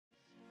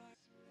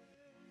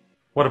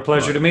What a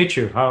pleasure Right. to meet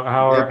you. Yeah,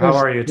 How pleasure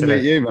are you to meet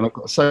today? you, man. I've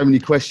got so many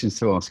questions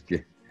to ask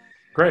you.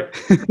 Great.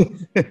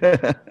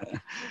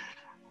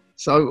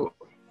 So,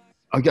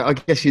 I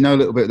guess you know a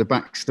little bit of the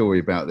backstory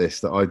about this.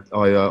 That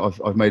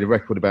I've made a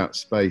record about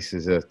space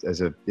as a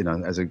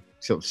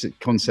sort of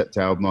concept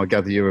album. I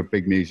gather you're a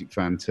big music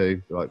fan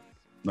too, like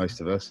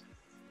most of us.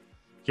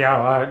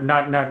 Yeah,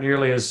 not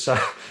nearly as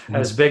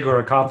as big or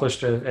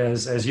accomplished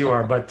as you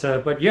are,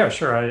 but yeah,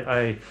 sure.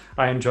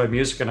 I enjoy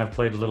music and I've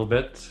played a little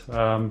bit.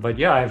 But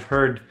yeah, I've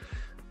heard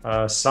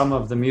some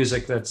of the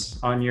music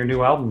that's on your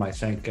new album, I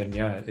think, and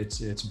yeah,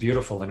 it's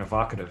beautiful and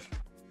evocative.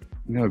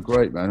 No,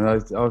 great, man.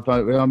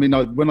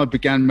 When I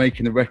began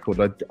making the record,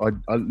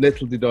 I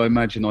little did I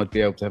imagine I'd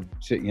be able to have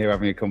sitting here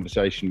having a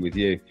conversation with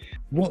you.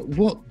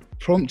 What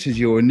prompted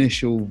your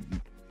initial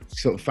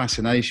sort of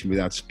fascination with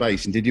outer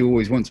space, and did you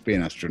always want to be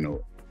an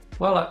astronaut?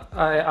 Well,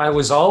 I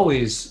was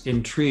always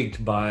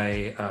intrigued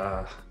by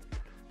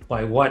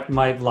what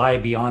might lie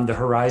beyond the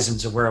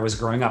horizons of where I was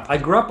growing up. I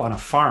grew up on a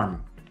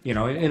farm, you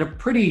know, in a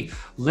pretty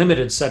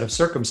limited set of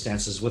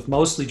circumstances with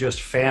mostly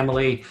just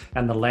family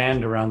and the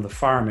land around the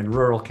farm in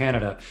rural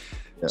Canada.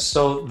 Yeah,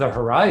 So the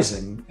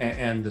horizon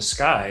and the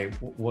sky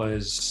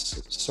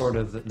was sort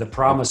of the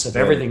promise of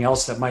yeah, everything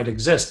else that might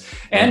exist.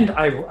 yeah. And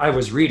I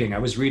was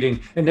reading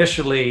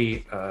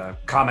initially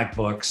comic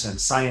books and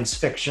science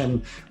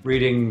fiction,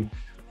 reading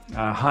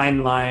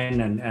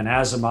Heinlein and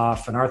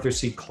Asimov and Arthur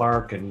C.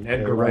 Clarke and Yeah,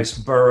 Edgar right. Rice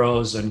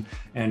Burroughs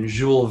and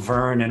Jules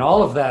Verne and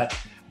all of that.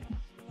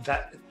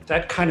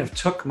 That kind of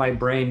took my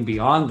brain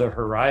beyond the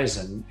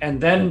horizon.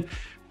 And then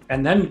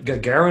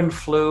Gagarin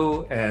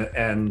flew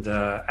and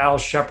Al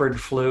Shepard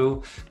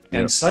flew. Yeah,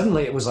 And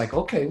suddenly it was like,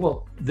 okay,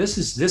 well, this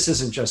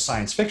isn't just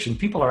science fiction.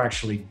 People are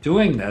actually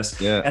doing this.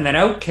 yeah, And then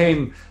out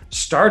came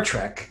Star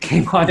Trek,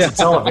 came onto yeah,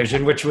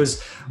 television, which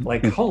was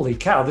like, holy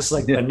cow, this is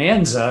like yeah.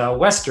 Bonanza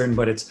Western,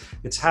 but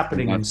it's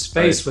happening in Nice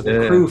space space. with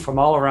a Yeah, crew from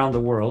all around the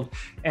world.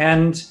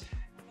 And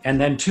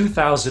then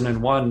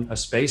 2001: A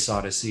Space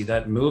Odyssey,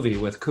 that movie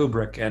with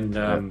Kubrick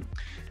yeah,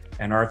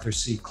 and Arthur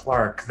C.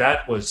 Clarke,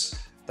 that was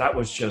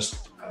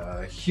just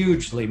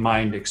hugely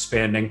mind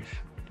expanding.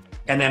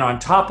 And then on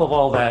top of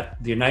all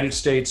that, the United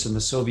States and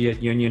the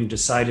Soviet Union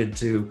decided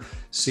to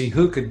see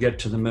who could get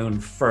to the moon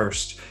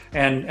first.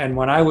 And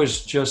when I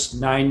was just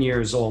 9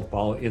 years old,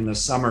 Paul, in the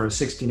summer of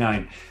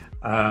 '69,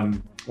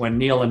 when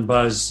Neil and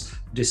Buzz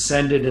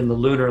descended in the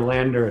lunar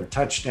lander and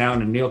touched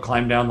down, and Neil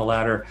climbed down the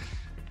ladder,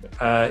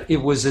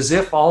 it was as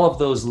if all of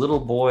those little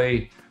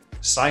boy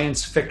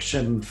science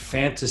fiction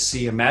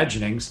fantasy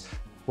imaginings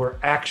were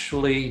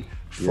actually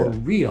for yeah,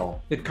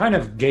 real. It kind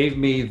of gave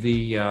me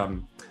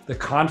the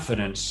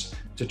confidence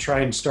to try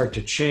and start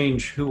to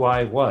change who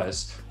I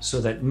was,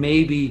 so that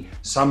maybe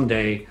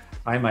someday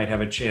I might have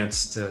a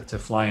chance to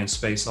fly in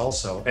space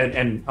also.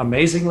 And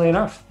amazingly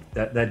enough,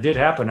 that did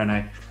happen, and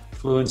I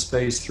flew in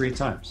space 3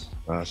 times.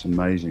 that's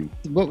amazing.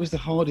 What was the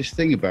hardest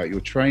thing about your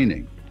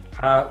training?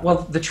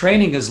 Well, the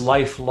training is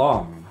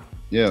lifelong.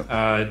 Yeah,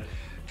 Uh,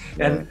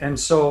 yeah, and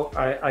so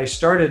I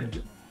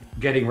started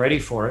getting ready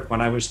for it when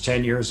I was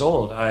 10 years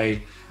old.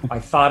 I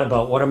thought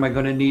about what am I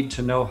going to need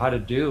to know how to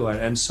do,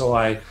 and so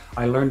I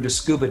learned to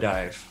scuba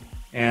dive.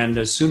 And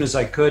as soon as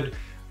I could,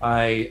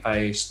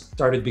 I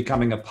started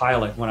becoming a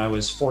pilot. When I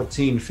was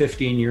 14,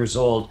 15 years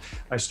old,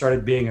 I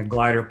started being a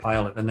glider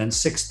pilot, and then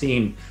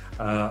 16,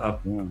 a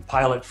yeah.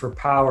 pilot for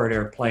powered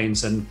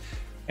airplanes.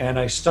 And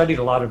I studied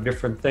a lot of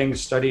different things,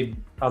 studied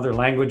other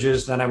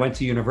languages. Then I went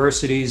to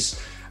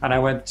universities, and I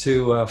went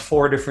to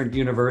 4 different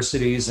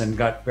universities and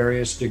got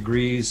various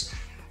degrees.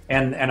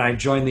 And I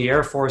joined the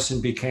Air Force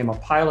and became a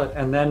pilot,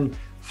 and then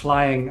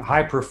flying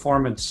high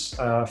performance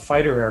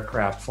fighter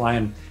aircraft,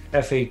 flying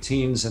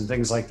F-18s and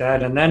things like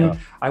that. And then Wow.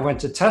 I went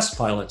to test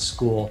pilot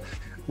school,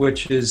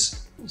 which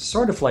is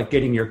sort of like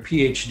getting your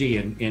PhD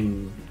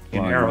in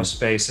Flying, right?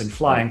 aerospace and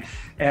flying.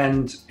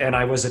 And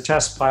I was a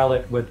test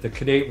pilot with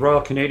the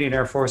Royal Canadian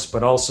Air Force,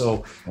 but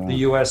also the Wow.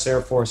 U.S.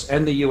 Air Force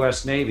and the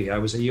U.S. Navy. I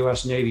was a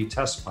U.S. Navy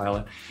test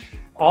pilot.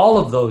 All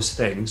of those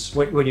things,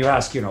 when you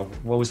ask, you know,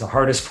 what was the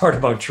hardest part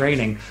about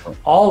training,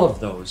 all of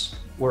those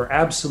were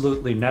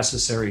absolutely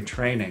necessary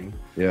training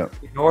Yeah,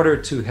 in order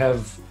to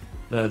have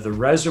the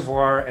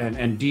reservoir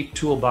and deep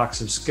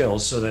toolbox of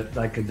skills so that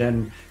I could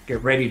then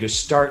get ready to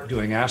start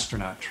doing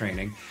astronaut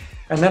training.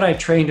 And then I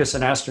trained as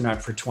an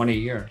astronaut for 20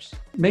 years.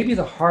 Maybe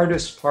the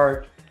hardest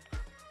part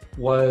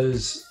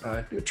was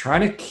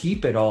trying to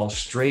keep it all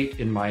straight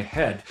in my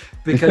head,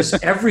 because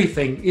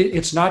everything,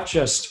 it's not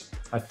just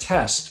a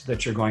test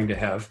that you're going to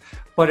have,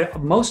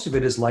 but most of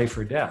it is life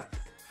or death.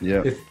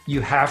 yeah, If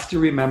you have to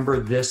remember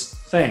this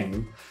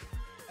thing,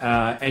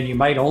 and you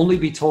might only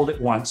be told it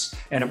once,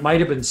 and it might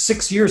have been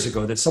 6 years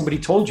ago that somebody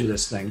told you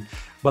this thing,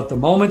 but the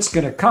moment's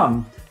going to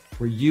come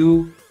where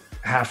you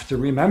have to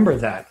remember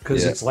that,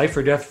 because yeah, it's life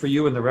or death for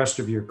you and the rest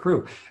of your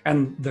crew.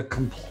 And the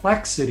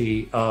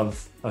complexity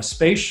of a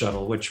space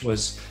shuttle, which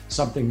was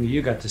something that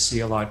you got to see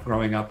a lot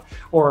growing up,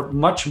 or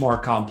much more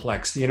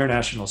complex, the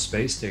International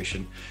Space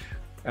Station,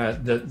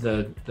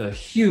 the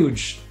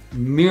huge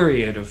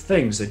myriad of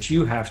things that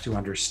you have to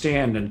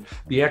understand and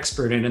be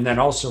expert in, and then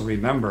also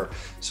remember.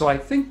 So I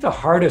think the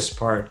hardest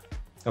part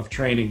of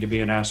training to be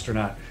an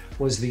astronaut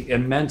was the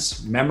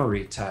immense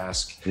memory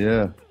task.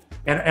 Yeah.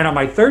 And on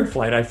my third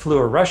flight, I flew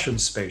a Russian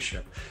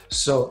spaceship.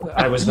 So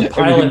I was the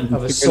pilot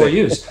of a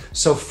Soyuz.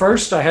 So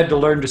first I had to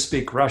learn to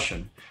speak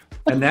Russian.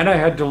 And then I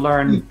had to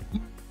learn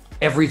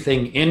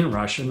everything in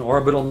Russian,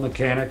 orbital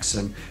mechanics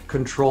and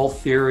control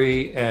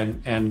theory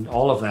and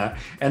all of that.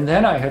 And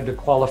then I had to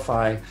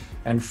qualify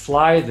and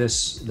fly the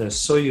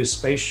Soyuz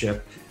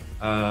spaceship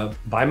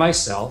by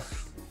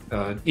myself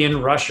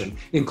in Russian,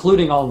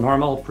 including all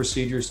normal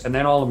procedures and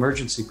then all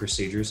emergency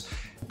procedures.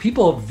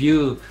 People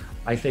view,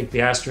 I think,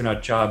 the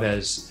astronaut job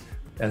as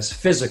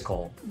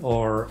physical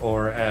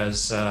or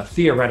as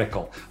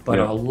theoretical, but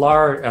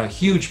a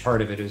huge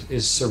part of it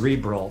is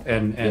cerebral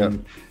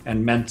and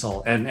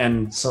mental,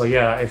 and so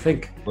I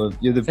think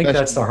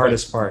that's the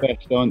hardest part,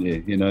 aren't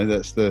you? You know,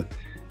 that's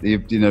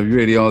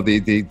really are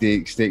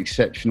the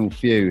exceptional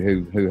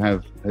few who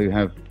have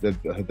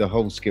the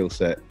whole skill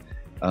set.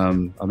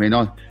 I mean,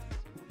 a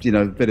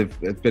bit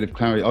of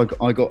clarity.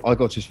 I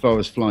got as far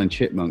as flying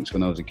chipmunks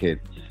when I was a kid.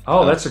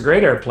 Oh, that's a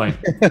great airplane.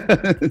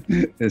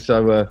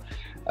 So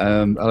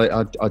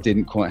I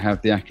didn't quite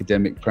have the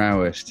academic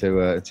prowess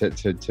to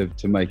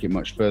make it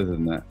much further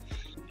than that.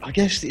 I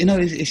guess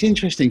it's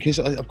interesting because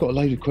I've got a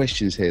load of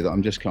questions here that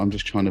I'm just trying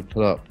to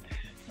pull up.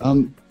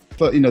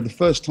 But the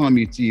first time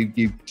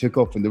you took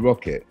off in the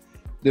rocket,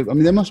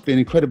 there must be an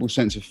incredible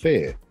sense of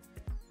fear.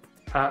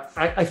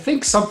 I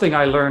think something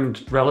I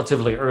learned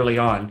relatively early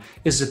on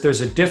is that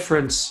there's a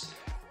difference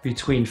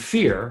between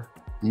fear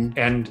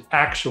and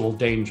actual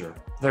danger.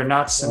 They're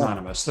not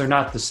synonymous. They're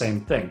not the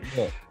same thing.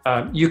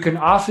 You can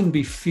often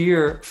be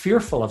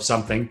fearful of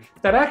something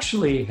that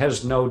actually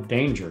has no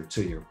danger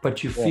to you,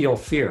 but you feel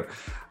fear.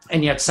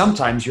 And yet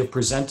sometimes you're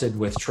presented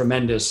with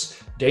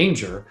tremendous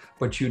danger,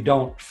 but you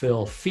don't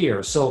feel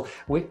fear. So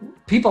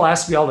people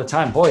ask me all the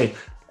time, boy,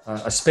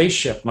 a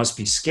spaceship must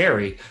be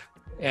scary.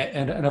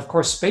 And of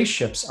course,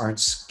 spaceships aren't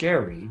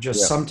scary.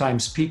 Just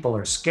sometimes people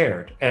are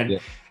scared.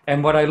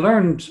 And what I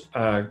learned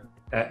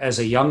as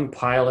a young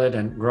pilot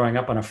and growing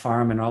up on a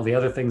farm and all the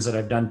other things that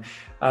I've done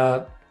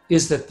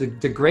is that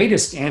the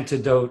greatest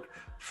antidote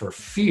for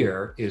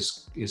fear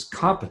is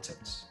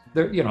competence.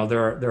 There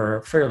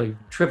are fairly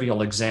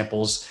trivial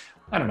examples.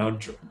 I don't know,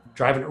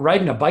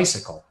 riding a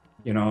bicycle,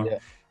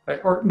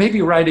 or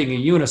maybe riding a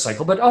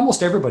unicycle, but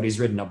almost everybody's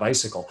ridden a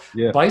bicycle.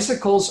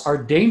 Bicycles are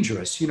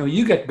dangerous.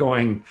 You get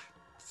going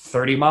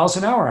 30 miles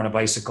an hour on a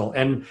bicycle,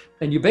 and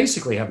you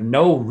basically have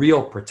no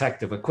real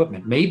protective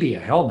equipment, maybe a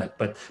helmet,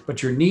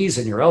 but your knees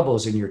and your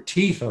elbows and your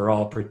teeth are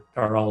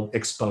all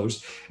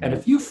exposed. And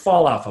if you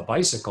fall off a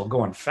bicycle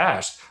going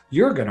fast,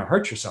 you're going to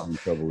hurt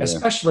yourself,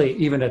 especially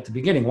even at the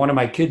beginning. One of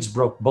my kids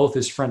broke both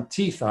his front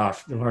teeth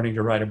off learning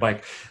to ride a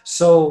bike.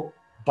 So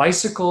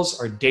bicycles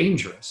are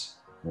dangerous,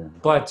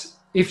 but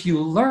if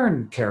you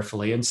learn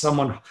carefully and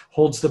someone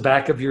holds the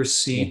back of your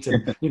seat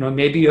and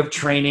maybe you have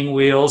training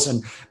wheels,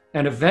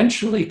 and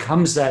eventually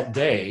comes that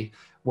day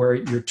where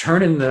you're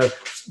turning the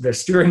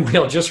steering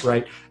wheel just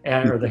right,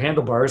 or the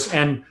handlebars,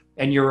 and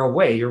you're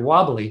away, you're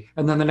wobbly.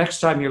 And then the next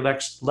time you're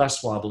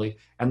less wobbly,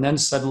 and then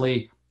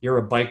suddenly you're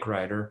a bike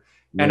rider.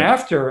 And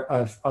after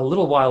a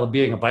little while of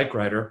being a bike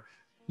rider,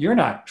 you're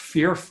not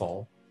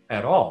fearful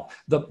at all.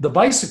 The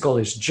bicycle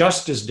is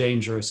just as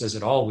dangerous as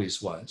it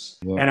always was.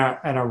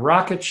 And a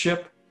rocket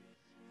ship,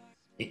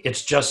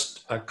 it's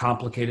just a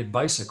complicated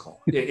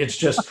bicycle. It's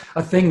just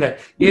a thing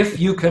that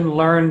if you can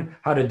learn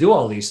how to do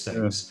all these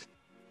things,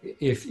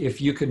 if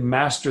you can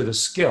master the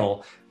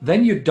skill,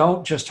 then you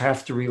don't just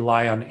have to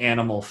rely on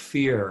animal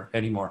fear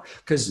anymore.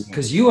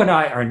 Because you and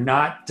I are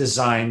not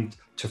designed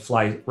to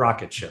fly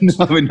rocket ships.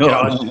 No, we're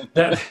not.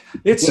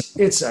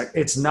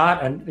 It's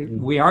not,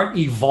 we aren't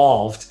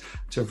evolved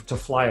to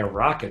fly a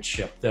rocket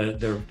ship.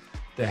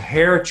 The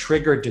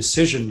hair-trigger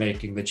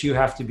decision-making that you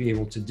have to be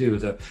able to do,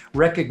 the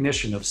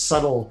recognition of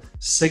subtle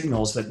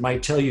signals that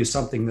might tell you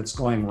something that's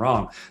going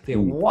wrong, the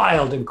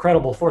wild,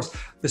 incredible force.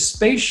 The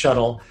space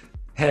shuttle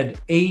had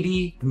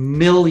 80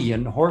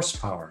 million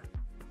horsepower.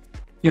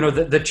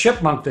 The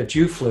Chipmunk that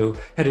you flew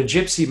had a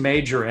Gypsy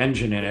Major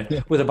engine in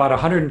it with about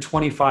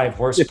 125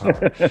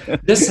 horsepower.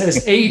 This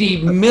has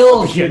 80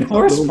 million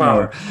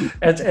horsepower.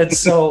 And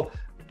so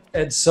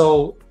it's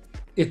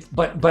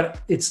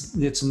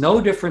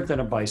no different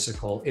than a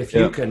bicycle. If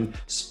you can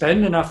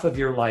spend enough of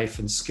your life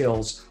and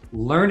skills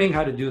learning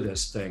how to do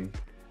this thing,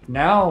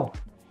 now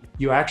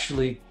you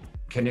actually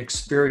can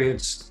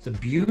experience the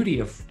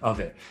beauty of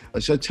it.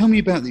 So tell me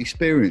about the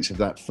experience of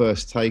that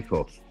first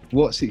takeoff.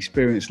 What's the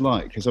experience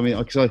like? Because I've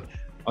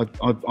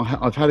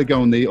had to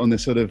go on the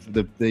sort of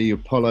the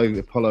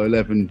Apollo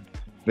 11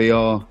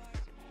 VR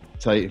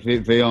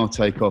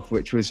takeoff,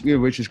 which was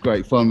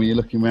great fun when you're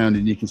looking around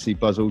and you can see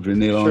Buzz Aldrin and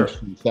Neil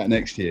Armstrong sat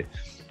next to you.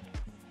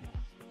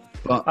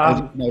 But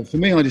for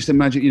me, I just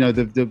imagine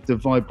the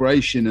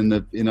vibration and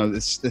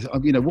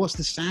what's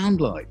the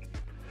sound like?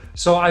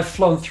 So I've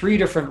flown 3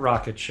 different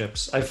rocket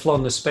ships. I've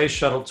flown the space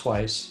shuttle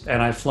twice,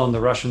 and I've flown the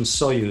Russian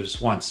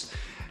Soyuz once.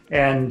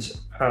 And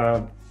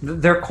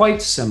they're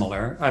quite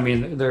similar. I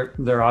mean,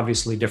 they're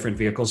obviously different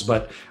vehicles,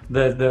 but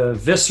the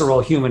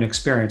visceral human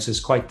experience is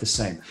quite the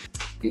same.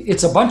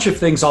 It's a bunch of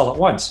things all at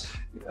once.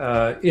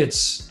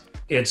 It's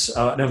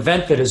an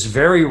event that is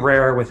very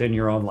rare within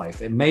your own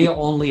life. It may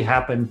only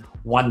happen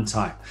one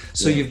time.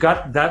 So you've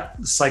got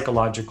that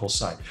psychological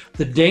side.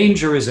 The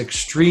danger is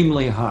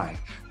extremely high.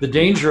 The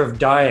danger of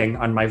dying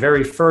on my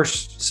very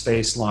first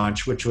space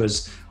launch, which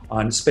was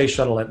on Space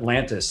Shuttle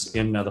Atlantis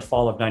in the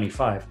fall of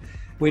 '95.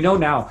 We know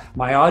now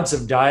my odds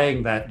of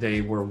dying that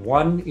day were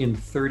 1 in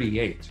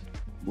 38.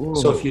 Whoa.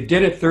 So if you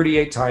did it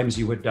 38 times,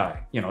 you would die,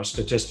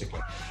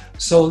 statistically.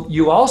 So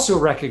you also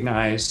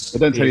recognize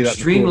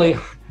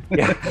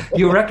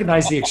you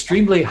recognize the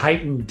extremely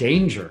heightened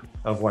danger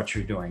of what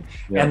you're doing,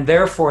 and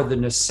therefore the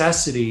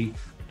necessity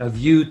of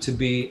you to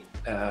be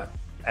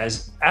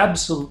as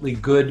absolutely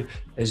good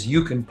as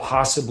you can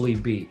possibly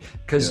be,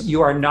 because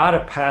you are not a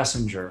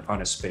passenger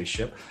on a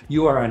spaceship.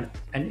 You are an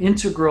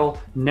integral,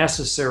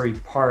 necessary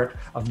part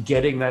of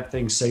getting that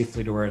thing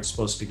safely to where it's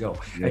supposed to go.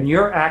 And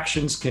your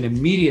actions can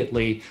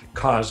immediately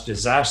cause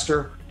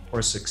disaster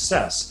or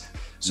success.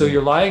 So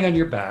you're lying on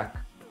your back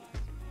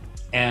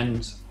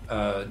and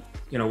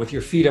with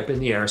your feet up in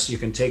the air so you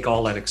can take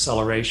all that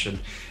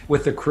acceleration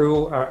with the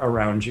crew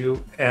around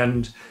you,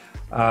 and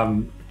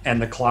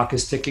the clock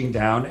is ticking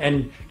down,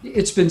 and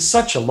it's been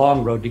such a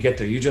long road to get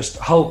there. You just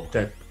hope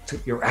that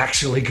you're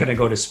actually going to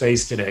go to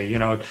space today. You're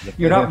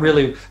not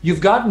really,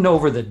 you've gotten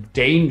over the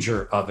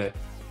danger of it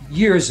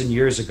years and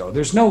years ago.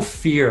 There's no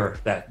fear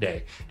that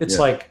day. It's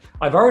like,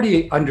 I've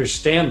already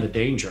understand the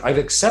danger. I've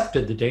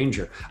accepted the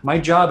danger. My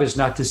job is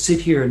not to sit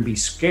here and be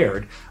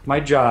scared. My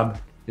job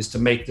is to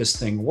make this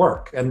thing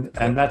work. And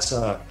that's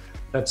a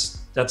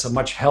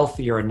much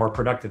healthier and more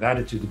productive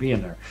attitude to be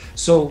in there.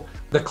 So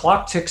the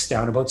clock ticks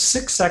down. About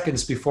 6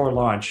 seconds before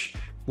launch,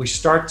 we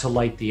start to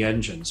light the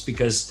engines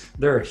because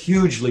they're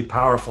hugely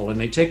powerful and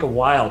they take a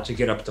while to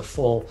get up to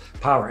full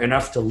power,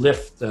 enough to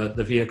lift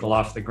the vehicle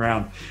off the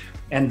ground.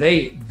 And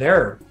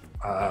they're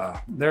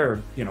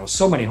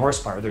so many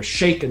horsepower. They're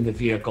shaking the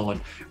vehicle and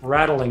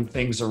rattling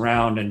things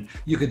around, and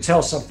you could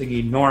tell something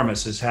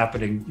enormous is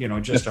happening,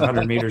 just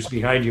 100 meters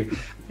behind you.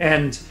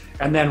 And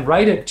then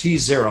right at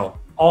T0,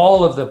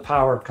 all of the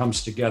power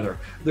comes together.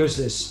 There's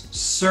this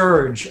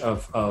surge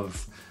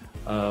of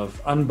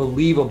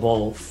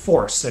unbelievable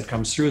force that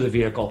comes through the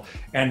vehicle.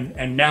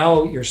 And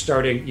now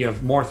you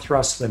have more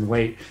thrust than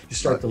weight. You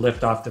start to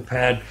lift off the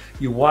pad.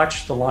 You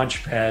watch the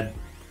launch pad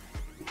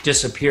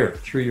disappear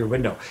through your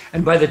window.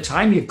 And by the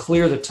time you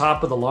clear the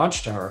top of the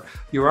launch tower,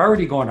 you're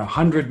already going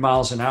 100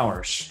 miles an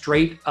hour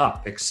straight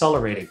up,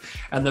 accelerating.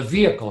 And the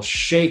vehicle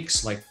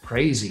shakes like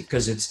crazy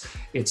because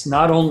it's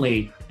not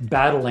only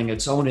battling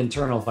its own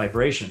internal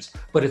vibrations,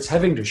 but it's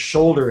having to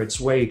shoulder its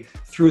way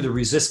through the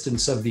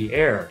resistance of the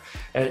air.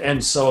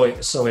 And so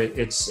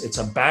it's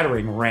a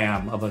battering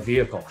ram of a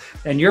vehicle.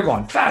 And you're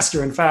going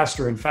faster and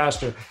faster and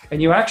faster.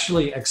 And you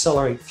actually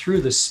accelerate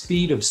through the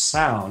speed of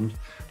sound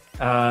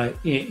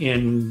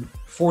in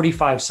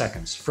 45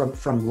 seconds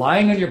from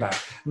lying on your back.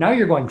 Now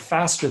you're going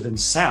faster than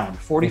sound.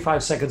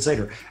 45 seconds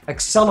later,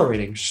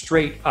 accelerating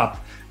straight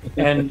up.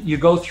 And you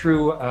go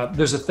through,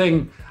 there's a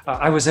thing,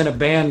 I was in a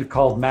band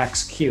called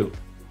Max Q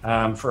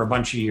for a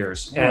bunch of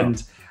years. Yeah.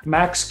 And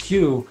Max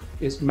Q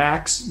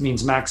max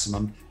means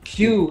maximum.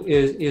 Q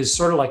is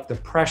sort of like the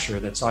pressure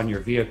that's on your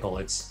vehicle.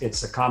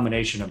 It's a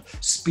combination of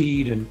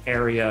speed and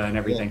area and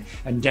everything,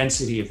 and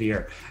density of the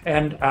air.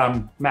 And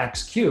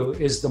max Q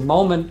is the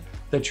moment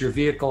that your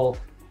vehicle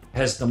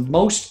has the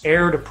most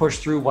air to push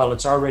through while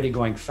it's already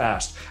going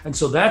fast. And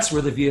so that's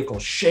where the vehicle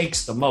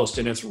shakes the most,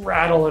 and it's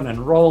rattling and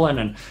rolling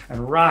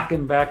and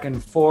rocking back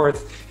and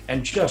forth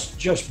and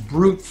just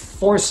brute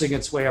forcing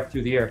its way up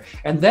through the air.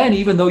 And then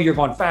even though you're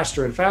going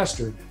faster and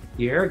faster,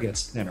 the air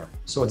gets thinner,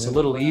 so it's a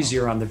little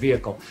easier on the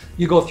vehicle.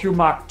 You go through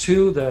Mach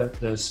 2,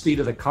 the speed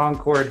of the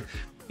Concorde,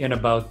 in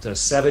about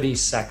 70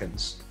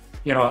 seconds.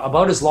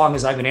 About as long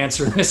as I've been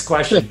answering this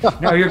question.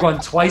 Now you're going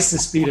twice the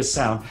speed of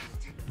sound.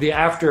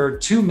 After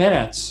 2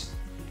 minutes,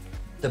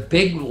 the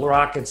big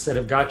rockets that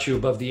have got you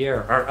above the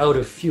air are out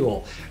of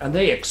fuel, and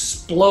they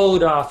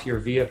explode off your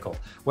vehicle,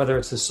 whether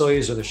it's the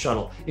Soyuz or the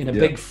shuttle, in a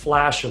big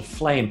flash of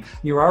flame.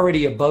 You're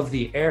already above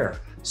the air.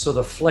 So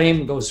the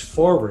flame goes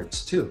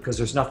forwards too, because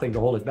there's nothing to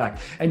hold it back.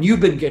 And you've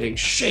been getting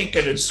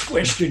shaken and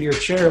squished in your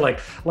chair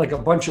like a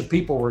bunch of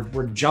people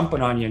were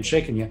jumping on you and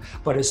shaking you.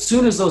 But as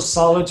soon as those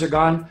solids are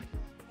gone,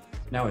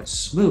 now it's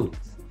smooth.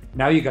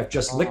 Now you got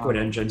just liquid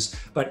engines,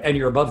 and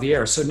you're above the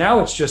air. So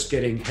now it's just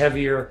getting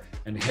heavier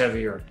and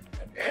heavier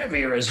and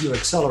heavier as you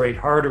accelerate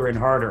harder and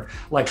harder,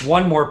 like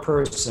one more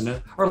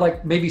person, or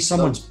like maybe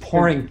someone's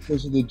pouring.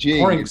 Because of the G,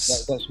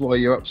 that's why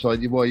you're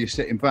upside, why you're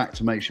sitting back,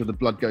 to make sure the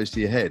blood goes to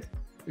your head.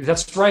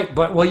 That's right.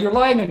 But well, you're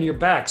lying on your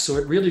back, so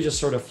it really just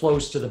sort of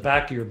flows to the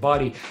back of your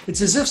body.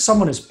 It's as if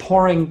someone is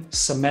pouring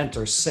cement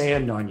or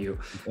sand on you,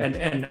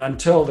 and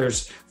until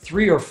there's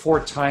 3 or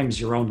 4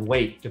 times your own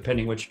weight,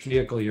 depending which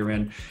vehicle you're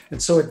in.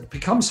 And so it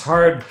becomes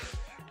hard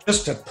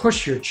just to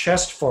push your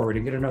chest forward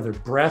and get another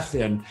breath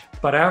in.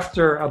 But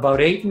after about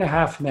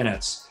 8.5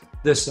 minutes,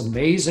 this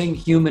amazing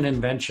human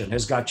invention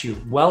has got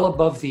you well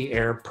above the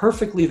air,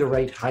 perfectly the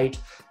right height,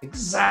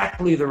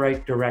 exactly the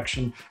right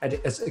direction, at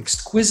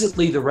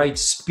exquisitely the right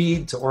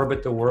speed to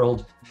orbit the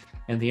world,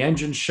 and the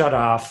engine shut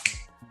off,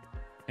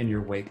 and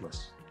you're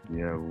weightless.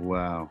 Yeah,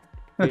 wow.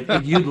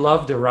 You'd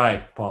love to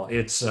ride, Paul.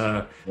 It's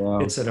Wow.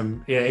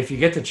 if you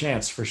get the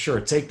chance, for sure,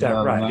 take that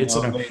No, ride. no,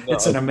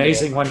 It's an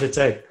amazing one to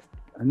take.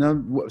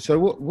 And so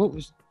what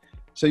was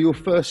your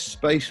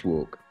first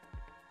spacewalk?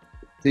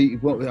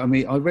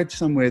 I read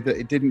somewhere that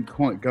it didn't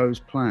quite go as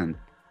planned.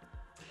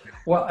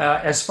 Well,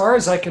 as far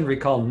as I can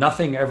recall,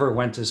 nothing ever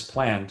went as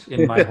planned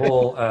in my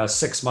whole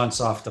 6 months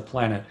off the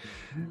planet.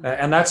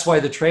 And that's why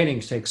the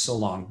training takes so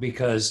long,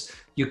 because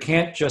you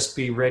can't just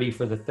be ready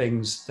for the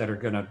things that are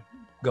going to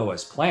go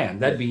as planned.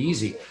 That'd be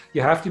easy.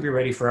 You have to be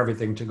ready for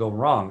everything to go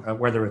wrong,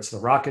 whether it's the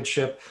rocket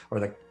ship or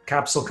the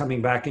capsule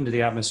coming back into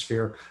the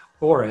atmosphere,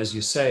 or, as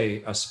you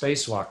say, a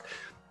spacewalk.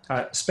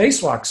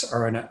 Spacewalks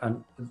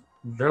are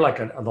they're like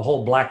the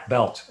whole black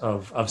belt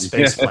of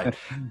spaceflight,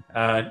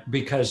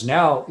 because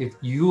now if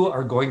you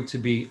are going to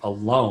be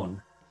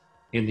alone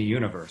in the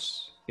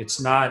universe, it's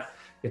not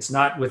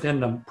within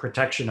the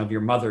protection of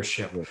your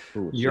mothership.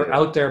 You're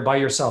out there by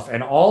yourself,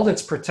 and all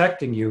that's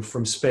protecting you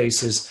from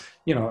space is,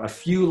 a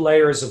few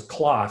layers of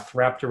cloth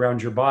wrapped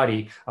around your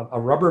body, a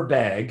rubber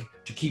bag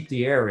to keep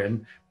the air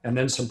in, and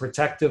then some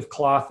protective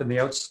cloth on the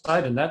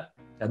outside,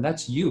 and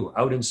that's you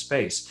out in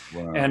space.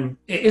 Wow. And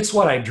it's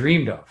what I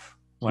dreamed of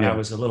when I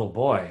was a little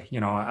boy.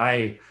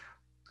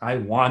 I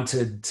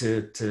wanted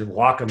to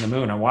walk on the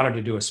moon. I wanted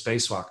to do a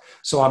spacewalk.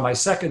 So on my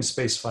second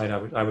space flight,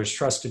 I was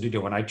trusted to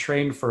do, and I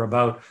trained for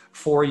about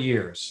 4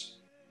 years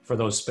for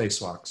those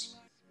spacewalks.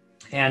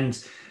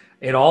 And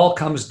it all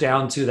comes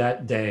down to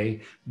that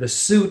day. The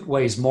suit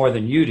weighs more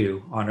than you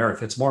do on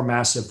Earth. It's more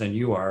massive than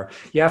you are.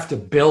 You have to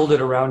build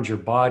it around your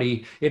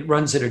body. It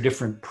runs at a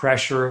different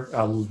pressure,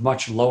 a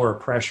much lower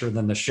pressure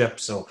than the ship.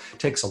 So it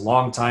takes a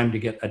long time to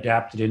get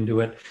adapted into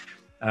it.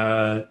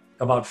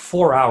 About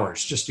 4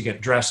 hours just to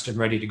get dressed and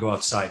ready to go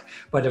outside.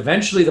 But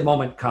eventually the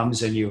moment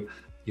comes, and you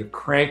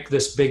crank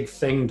this big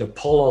thing to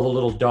pull all the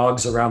little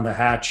dogs around the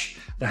hatch.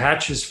 The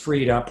hatch is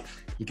freed up.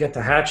 You get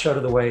the hatch out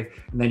of the way,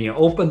 and then you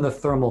open the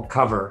thermal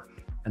cover,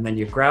 and then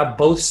you grab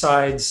both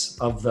sides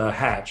of the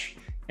hatch,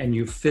 and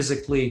you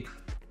physically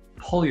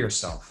pull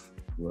yourself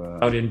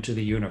out into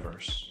the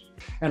universe.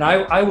 And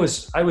I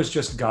was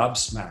just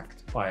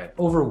gobsmacked by it,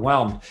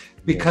 overwhelmed,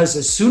 because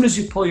as soon as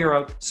you pull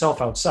yourself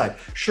outside,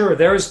 sure,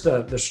 there's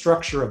the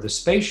structure of the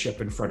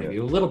spaceship in front of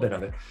you, a little bit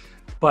of it,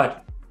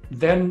 but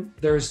then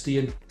there's the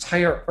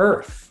entire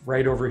Earth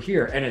right over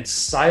here, and it's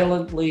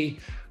silently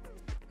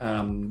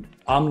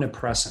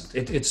omnipresent.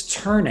 It's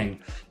turning,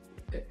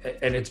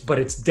 and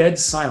it's dead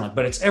silent,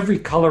 but it's every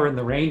color in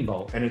the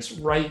rainbow, and it's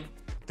right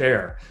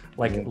there,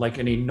 like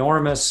an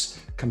enormous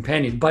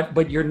companion.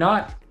 But you're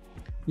not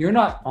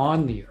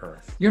on the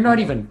Earth. You're not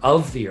even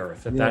of the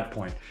Earth at that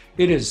point.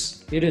 It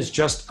is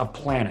just a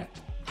planet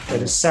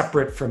that is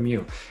separate from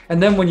you.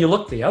 And then when you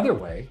look the other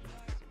way,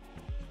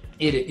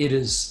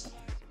 it's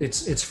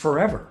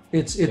forever.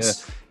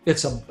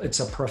 It's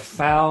a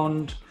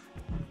profound,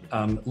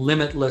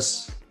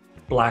 limitless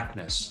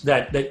blackness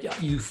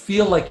that you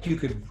feel like you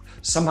could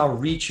somehow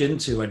reach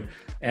into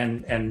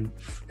and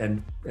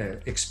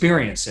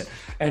experience it.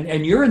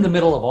 And you're in the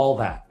middle of all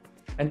that.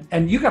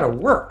 And you got to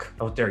work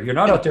out there. You're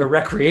not out there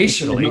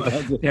recreationally.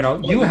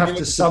 You have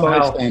to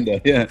somehow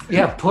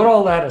put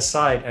all that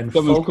aside and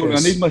focus. Calling, I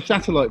need my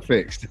satellite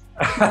fixed.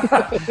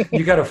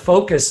 You got to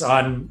focus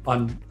on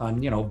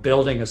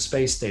building a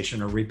space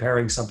station or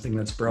repairing something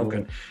that's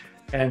broken,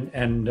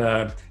 and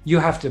you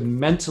have to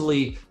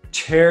mentally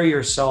tear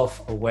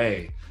yourself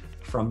away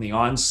from the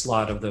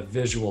onslaught of the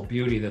visual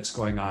beauty that's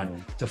going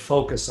on to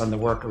focus on the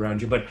work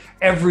around you. But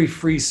every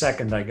free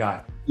second I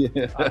got,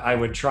 I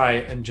would try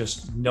and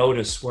just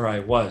notice where I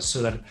was,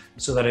 so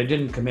that I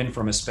didn't come in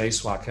from a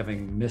spacewalk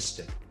having missed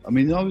it.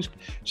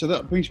 So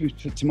that brings me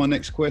to my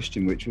next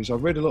question, which was, I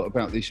read a lot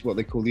about this, what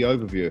they call the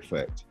overview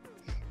effect,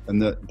 and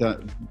that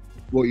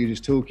what you're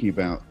just talking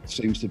about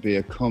seems to be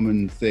a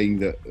common thing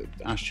that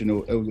all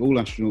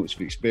astronauts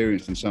have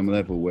experienced on some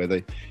level,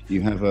 where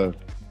you have a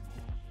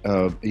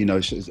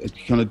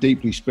kind of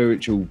deeply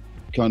spiritual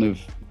kind of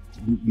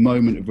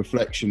moment of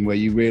reflection, where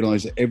you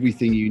realize that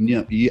everything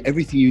you've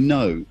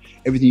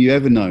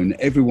ever known,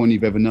 everyone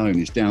you've ever known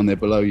is down there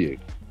below you.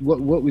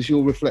 What was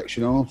your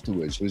reflection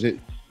afterwards? Was it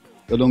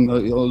along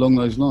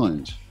those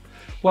lines?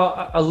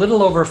 Well, a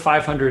little over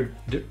 500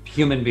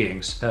 human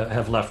beings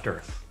have left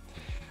Earth.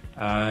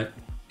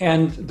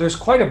 And there's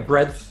quite a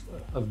breadth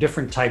of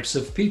different types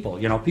of people,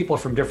 people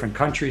from different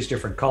countries,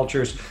 different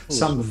cultures,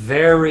 some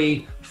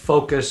very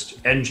focused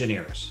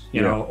engineers,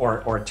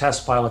 or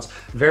test pilots,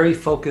 very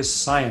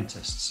focused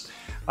scientists.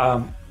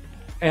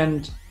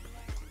 And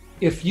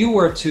if you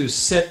were to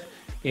sit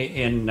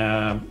in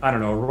I don't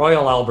know,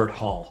 Royal Albert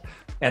Hall,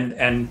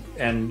 and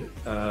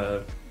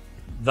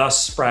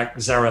Thus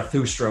Sprak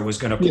Zarathustra was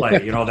going to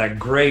play, you know, that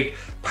great,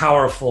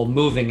 powerful,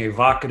 moving,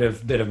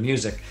 evocative bit of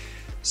music,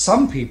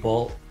 some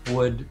people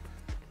would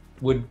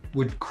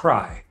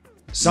cry.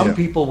 Some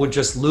people would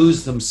just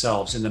lose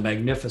themselves in the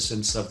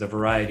magnificence of the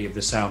variety of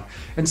the sound.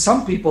 And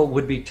some people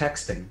would be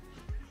texting.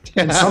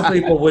 And some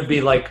people would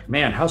be like,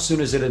 man, how soon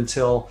is it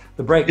until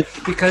the break?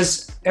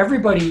 Because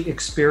everybody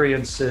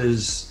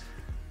experiences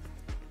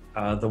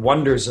the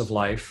wonders of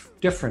life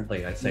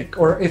differently, I think.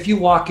 Or if you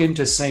walk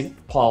into St.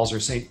 Paul's or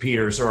St.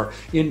 Peter's or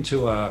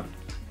into a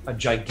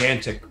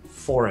gigantic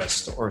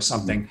forest or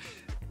something,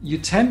 you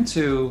tend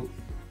to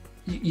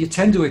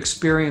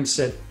experience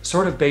it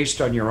sort of based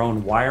on your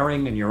own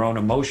wiring and your own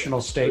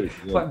emotional state,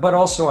 but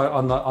also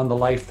on the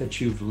life that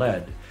you've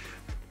led.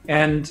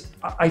 And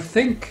I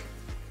think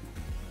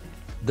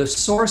the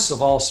source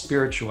of all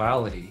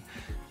spirituality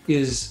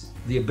is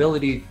the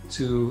ability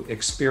to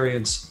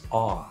experience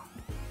awe.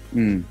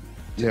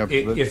 Yeah.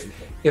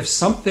 If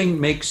something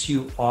makes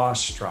you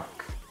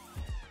awestruck,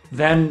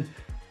 then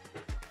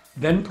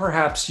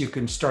perhaps you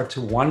can start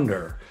to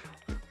wonder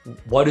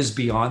what is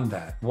beyond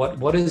that.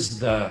 What is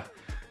the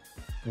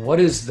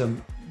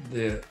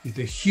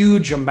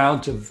huge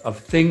amount of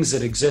things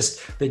that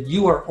exist that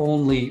you are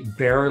only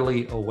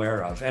barely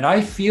aware of. And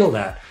I feel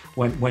that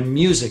when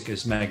music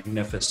is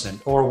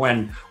magnificent, or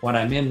when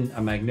I'm in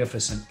a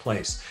magnificent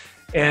place.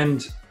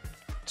 And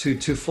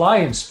to fly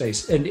in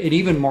space, and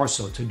even more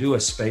so to do a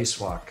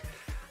spacewalk,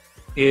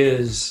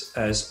 is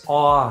as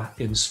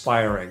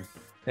awe-inspiring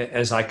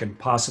as I can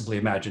possibly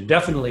imagine.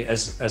 Definitely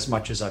as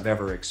much as I've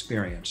ever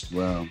experienced.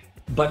 Wow.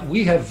 But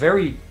we have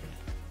very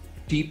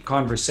deep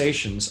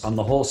conversations on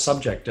the whole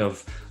subject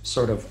of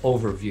sort of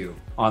overview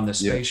on the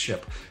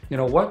spaceship. You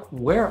know,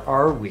 where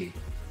are we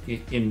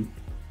in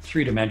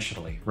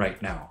three-dimensionally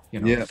right now? You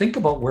know, think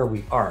about where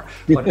we are.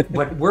 But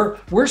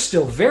we're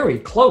still very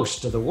close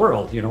to the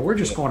world. You know, we're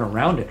just going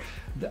around it.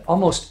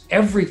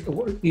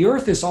 The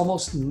Earth is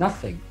almost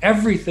nothing.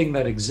 Everything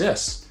that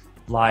exists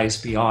lies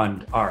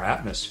beyond our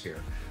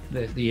atmosphere.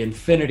 The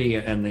infinity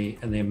and the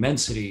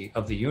immensity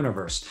of the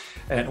universe,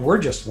 and we're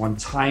just one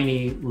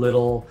tiny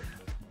little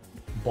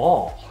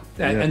ball.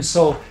 And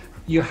so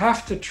you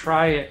have to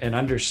try and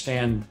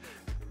understand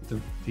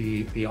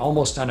the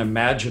almost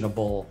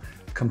unimaginable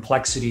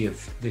complexity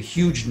of the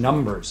huge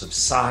numbers of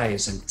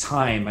size and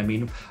time. I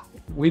mean,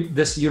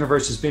 this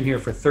universe has been here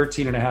for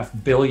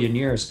 13.5 billion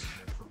years.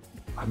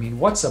 I mean,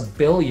 what's a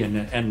billion?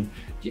 And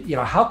you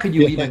know, how could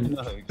you even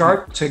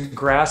start to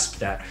grasp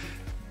that?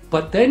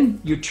 But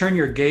then you turn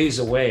your gaze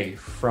away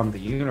from the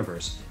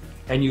universe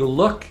and you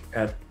look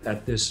at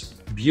this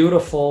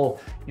beautiful,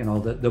 you know,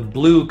 the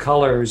blue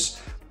colors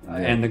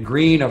and the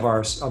green of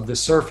the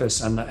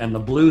surface and the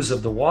blues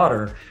of the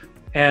water,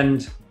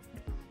 and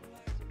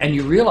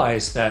you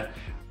realize that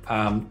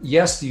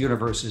yes, the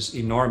universe is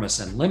enormous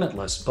and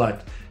limitless,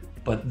 but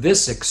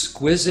this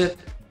exquisite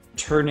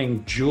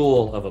turning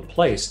jewel of a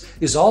place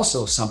is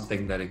also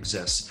something that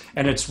exists,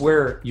 and it's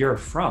where you're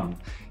from,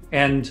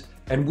 and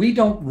we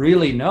don't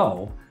really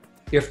know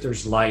if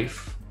there's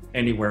life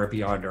anywhere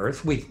beyond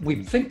Earth.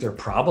 We think there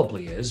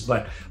probably is,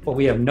 but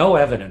we have no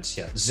evidence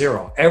yet.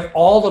 Zero.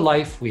 All the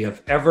life we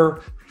have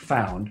ever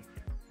found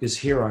is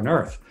here on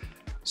Earth.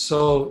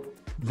 So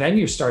then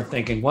you start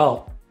thinking,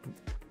 well,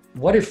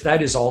 what if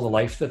that is all the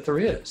life that there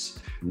is?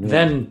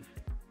 Then,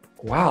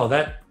 wow,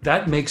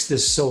 that makes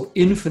this so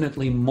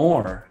infinitely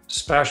more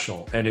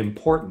special and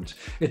important.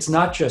 It's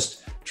not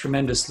just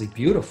tremendously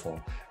beautiful,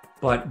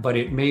 but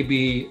it may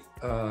be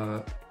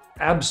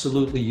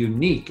absolutely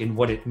unique in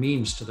what it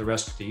means to the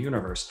rest of the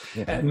universe.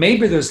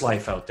 Maybe there's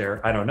life out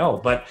there, I don't know,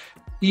 but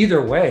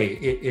either way,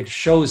 it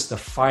shows the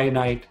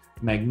finite,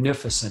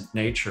 magnificent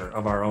nature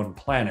of our own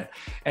planet.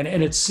 And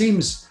it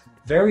seems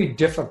very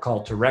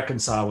difficult to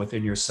reconcile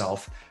within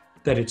yourself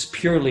that it's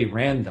purely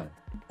random,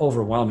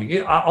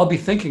 overwhelming. I'll be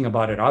thinking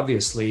about it,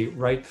 obviously,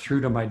 right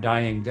through to my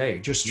dying day,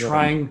 just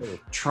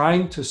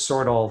trying to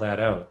sort all that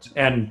out.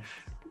 And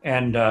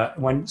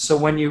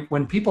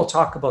when people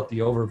talk about the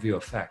overview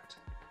effect,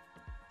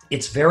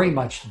 it's very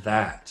much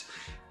that.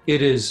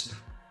 It is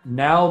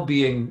now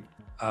being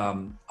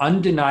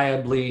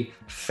undeniably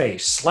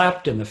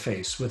slapped in the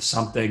face with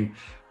something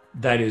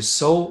that is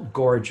so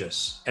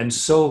gorgeous and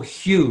so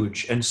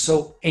huge and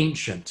so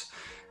ancient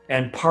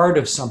and part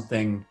of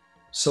something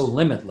so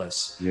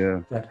limitless,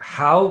 that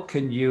how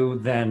can you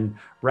then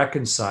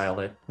reconcile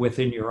it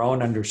within your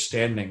own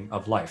understanding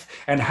of life?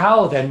 And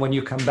how then, when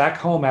you come back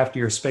home after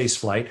your space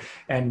flight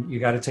and you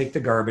got to take the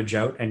garbage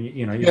out and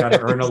you got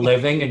to earn a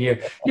living and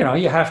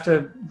you have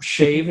to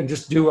shave and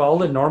just do all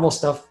the normal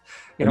stuff,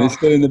 and it's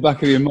still in the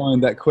back of your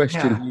mind, that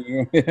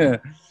question.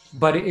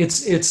 But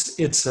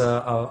it's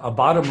a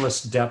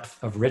bottomless depth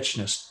of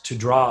richness to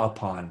draw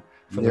upon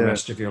for the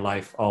rest of your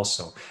life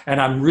also.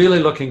 And I'm really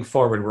looking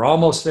forward, we're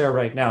almost there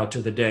right now,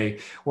 to the day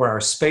where our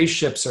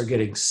spaceships are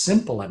getting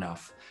simple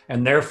enough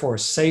and therefore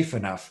safe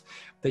enough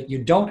that you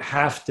don't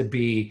have to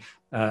be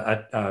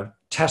a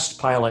test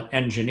pilot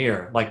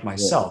engineer like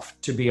myself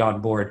to be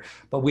on board,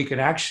 but we can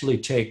actually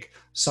take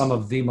some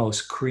of the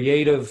most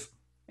creative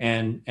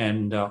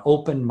and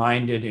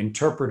open-minded,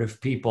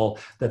 interpretive people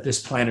that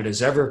this planet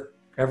has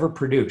ever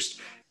produced,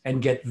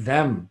 and get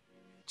them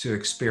to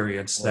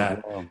experience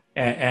that,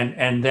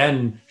 and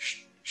then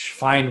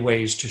find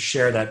ways to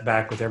share that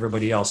back with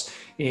everybody else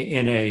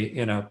in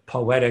a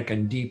poetic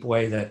and deep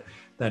way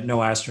that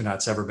no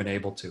astronaut's ever been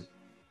able to.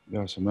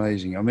 That's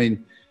amazing. I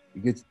mean,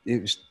 you've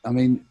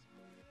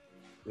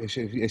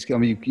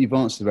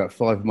answered about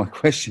 5 of my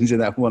questions in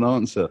that one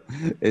answer.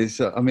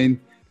 Do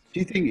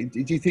you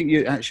think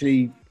you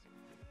actually,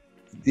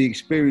 the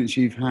experiences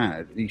you've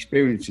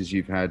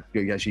had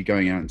actually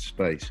going out into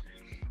space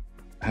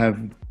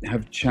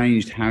have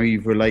changed how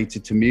you've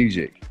related to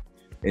music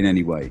in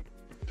any way?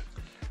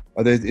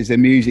 Is there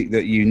music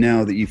that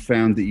you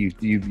found that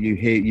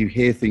you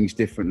hear things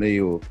differently,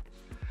 or?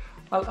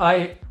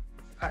 I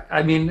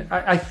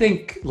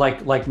think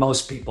like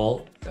most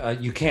people,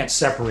 you can't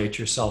separate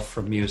yourself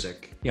from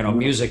music.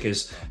 Music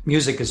is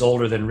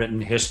older than written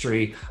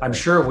history. I'm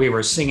sure we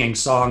were singing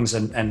songs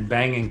and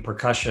banging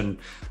percussion,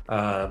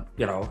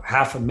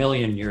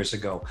 500,000 years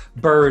ago.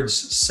 Birds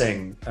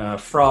sing,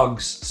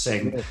 frogs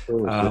sing.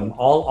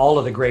 All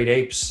of the great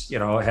apes,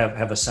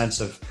 have a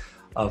sense of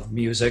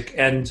music,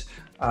 and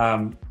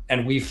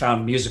we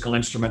found musical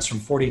instruments from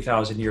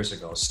 40,000 years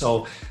ago.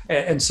 So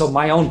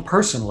my own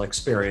personal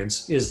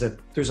experience is that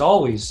there's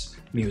always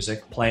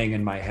music playing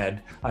in my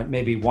head,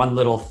 maybe one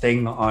little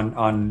thing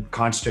on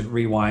constant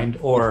rewind,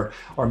 or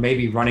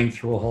maybe running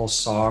through a whole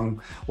song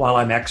while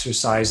I'm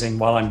exercising,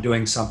 while I'm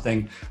doing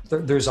something.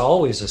 There's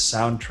always a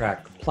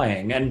soundtrack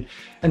playing, and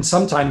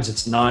sometimes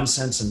it's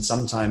nonsense, and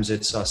sometimes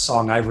it's a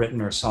song I've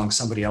written or a song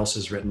somebody else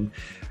has written.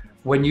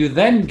 When you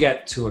then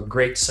get to a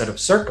great set of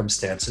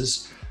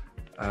circumstances,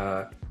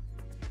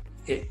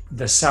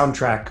 the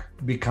soundtrack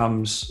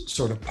becomes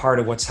sort of part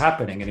of what's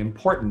happening and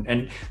important.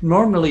 And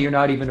normally you're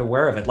not even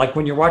aware of it. Like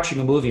when you're watching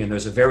a movie and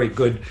there's a very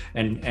good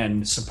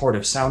and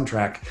supportive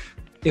soundtrack,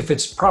 if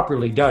it's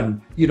properly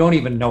done, you don't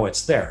even know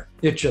it's there.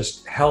 It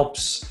just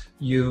helps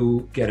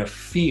you get a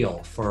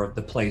feel for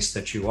the place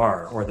that you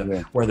are, or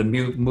where the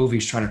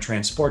movie's trying to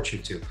transport you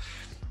to.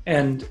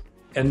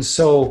 And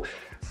so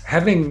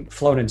having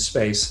flown in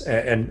space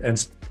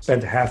and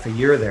spent half a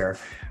year there,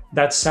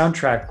 that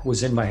soundtrack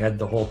was in my head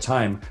the whole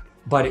time,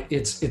 but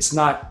it's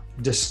not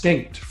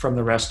distinct from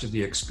the rest of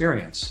the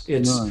experience.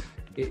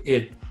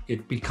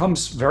 It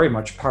becomes very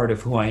much part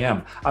of who I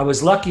am. I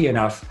was lucky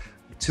enough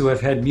to have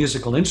had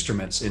musical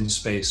instruments in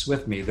space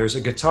with me. There's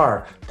a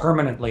guitar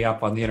permanently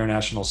up on the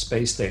International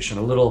Space Station,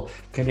 a little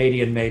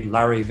Canadian-made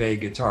Larrivée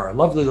guitar, a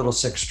lovely little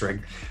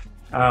 6-string.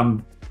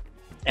 And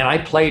I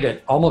played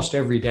it almost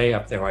every day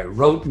up there. I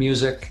wrote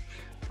music.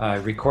 I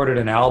recorded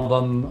an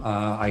album.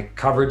 I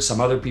covered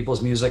some other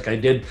people's music. I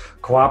did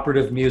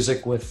cooperative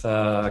music with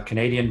a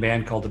Canadian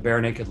band called the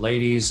Bare Naked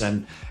Ladies,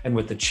 and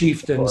with the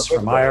Chieftains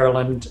from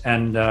Ireland,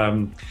 and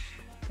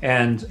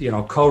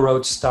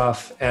co-wrote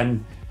stuff.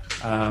 And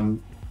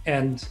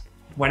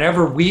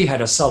whenever we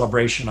had a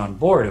celebration on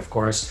board, of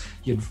course,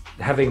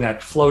 having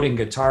that floating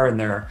guitar in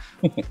there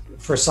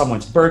for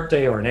someone's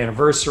birthday or an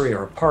anniversary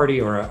or a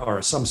party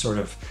or some sort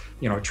of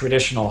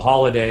traditional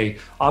holiday,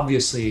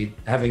 obviously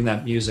having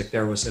that music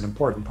there was an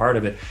important part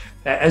of it.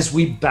 As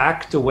we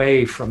backed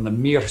away from the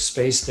Mir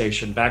space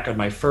station back on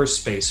my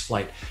first space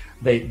flight,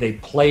 they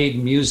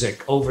played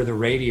music over the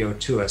radio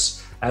to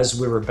us as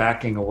we were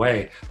backing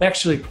away. They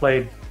actually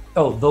played,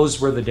 "Oh, Those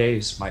Were the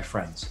Days, My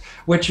Friends,"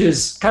 which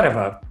is kind of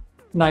a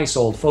nice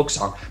old folk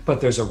song, but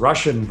there's a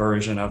Russian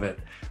version of it.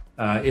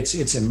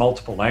 It's in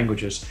multiple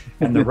languages,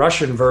 and the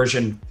Russian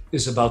version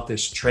is about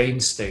this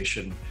train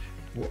station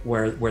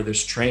where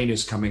this train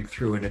is coming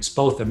through, and it's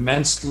both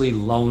immensely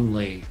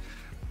lonely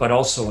but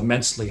also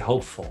immensely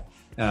hopeful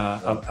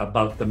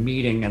about the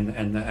meeting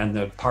and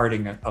the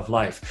parting of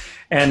life.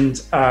 And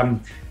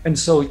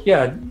so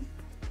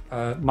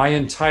my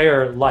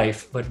entire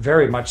life, but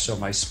very much so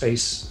my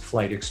space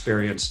flight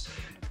experience,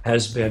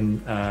 has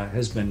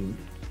been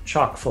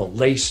chock full,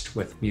 laced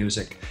with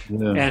music.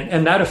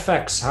 And that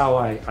affects how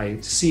I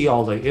see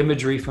all the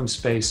imagery from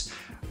space.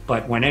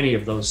 But when any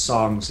of those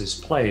songs is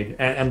played,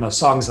 and the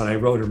songs that I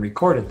wrote and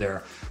recorded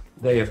there,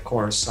 they of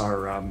course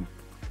are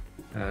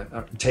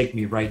take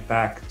me right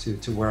back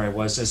to where I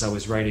was as I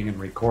was writing and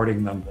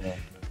recording them.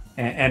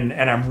 And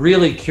I'm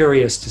really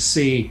curious to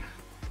see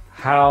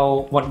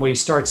how, when we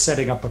start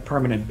setting up a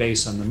permanent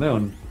base on the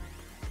moon,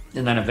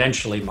 and then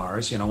eventually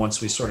Mars,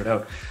 once we sort it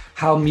out,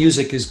 how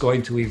music is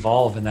going to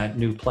evolve in that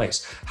new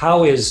place.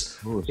 How is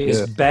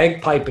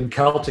bagpipe and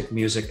Celtic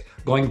music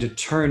going to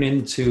turn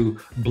into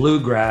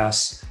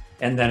bluegrass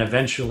and then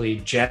eventually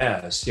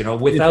jazz?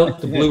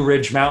 Without the Blue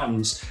Ridge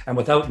Mountains and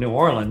without New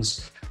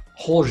Orleans,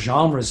 whole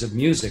genres of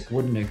music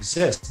wouldn't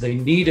exist. They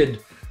needed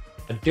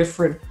a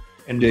different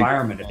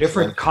environment, a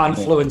different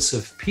confluence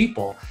of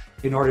people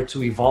in order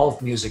to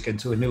evolve music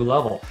into a new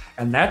level.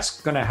 And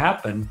that's going to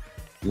happen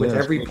with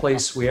every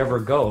place we ever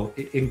go,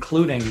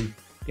 including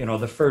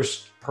the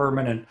first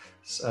permanent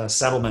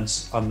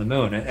settlements on the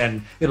moon.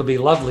 And it'll be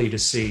lovely to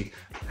see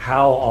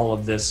how all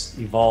of this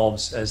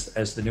evolves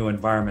as the new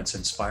environments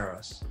inspire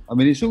us. I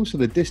mean, it's also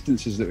the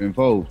distances that are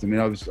involved. I mean,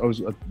 I was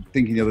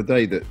thinking the other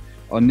day that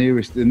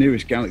the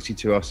nearest galaxy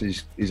to us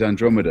is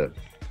Andromeda,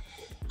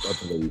 I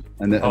believe.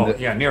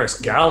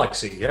 Nearest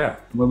galaxy, yeah.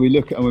 When we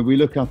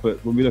look up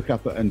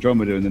at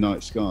Andromeda in the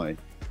night sky,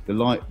 the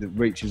light that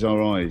reaches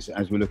our eyes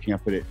as we're looking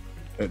up at it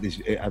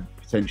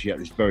potentially at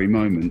this very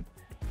moment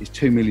is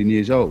 2 million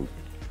years old.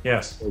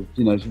 Yes. So,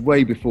 it's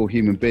way before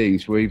human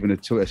beings were even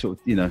a sort of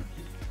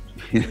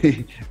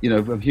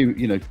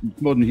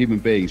modern human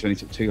beings only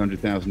took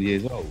 200,000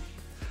 years old.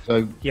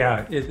 So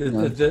yeah,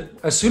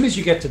 as soon as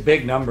you get to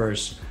big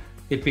numbers,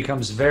 it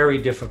becomes very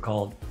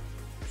difficult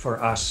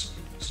for us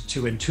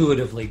to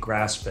intuitively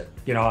grasp it.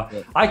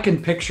 I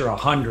can picture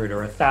 100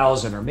 or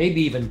 1,000 or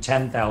maybe even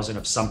 10,000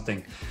 of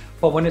something,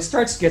 but when it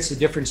starts to get the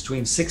difference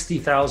between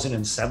 60,000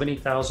 and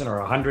 70,000 or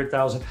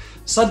 100,000,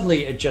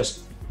 suddenly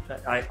it's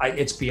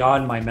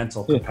beyond my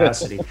mental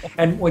capacity.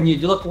 And when you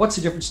look, what's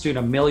the difference between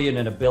a million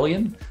and a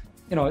billion?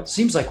 It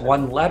seems like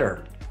one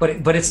letter,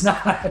 but it's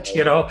not,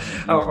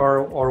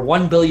 or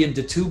 1 billion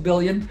to 2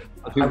 billion.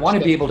 I want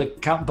to be able to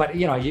count, but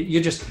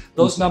you just,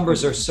 those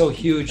numbers are so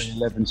huge.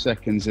 11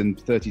 seconds and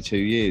 32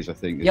 years, I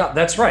think. Yeah,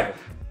 that's right.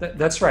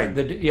 That's right.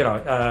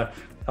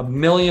 A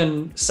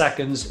million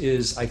seconds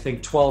is, I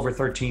think, 12 or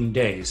 13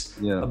 days.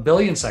 Yeah. A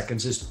billion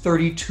seconds is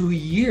 32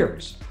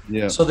 years.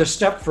 Yeah. So the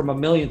step from a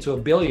million to a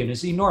billion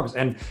is enormous.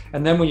 And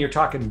then when you're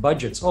talking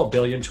budgets, a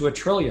billion to a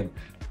trillion,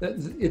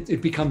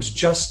 it becomes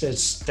just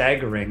as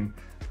staggering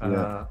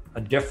a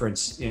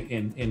difference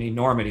in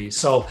enormity.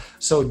 So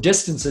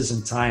distances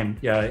and time,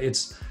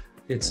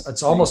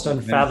 it's almost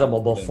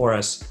unfathomable for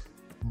us.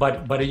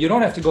 But you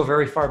don't have to go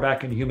very far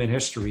back in human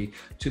history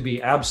to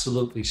be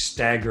absolutely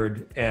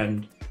staggered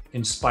and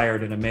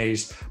inspired and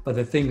amazed by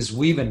the things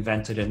we've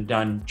invented and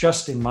done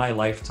just in my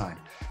lifetime.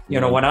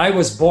 When I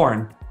was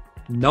born,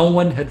 no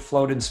one had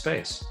flown in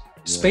space.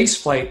 Space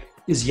flight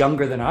is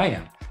younger than I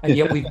am. And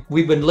yet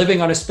we've been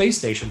living on a space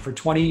station for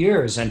 20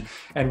 years, and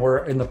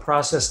we're in the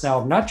process now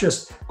of not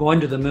just going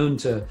to the moon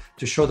to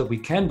show that we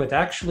can, but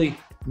actually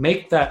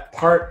make that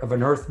part of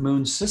an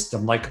Earth-Moon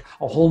system, like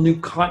a whole new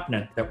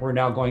continent that we're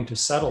now going to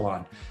settle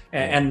on,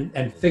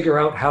 and figure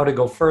out how to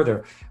go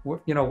further.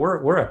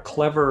 We're a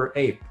clever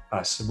ape,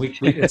 us.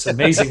 It's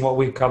amazing what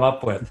we've come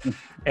up with,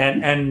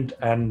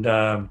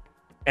 but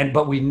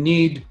we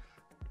need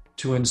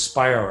to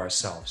inspire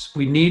ourselves.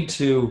 We need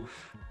to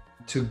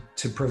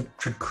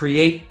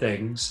create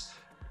things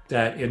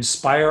that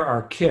inspire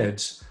our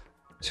kids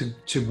to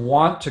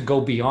want to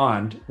go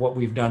beyond what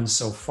we've done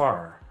so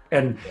far.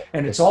 And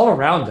it's all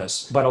around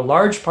us, but a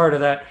large part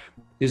of that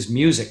is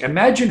music.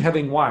 Imagine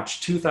having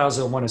watched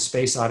 2001: A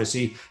Space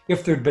Odyssey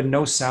if there'd been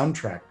no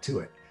soundtrack to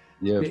it.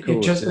 Yeah, of It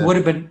course, would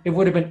have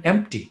been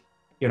empty.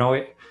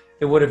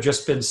 It would have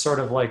just been sort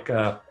of like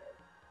a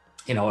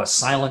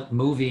silent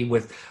movie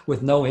with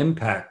no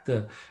impact.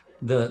 The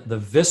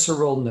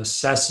visceral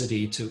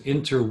necessity to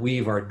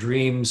interweave our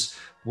dreams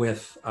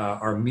with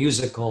our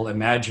musical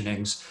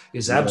imaginings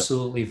is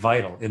absolutely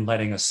vital in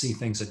letting us see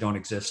things that don't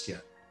exist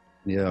yet.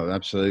 Yeah,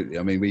 absolutely.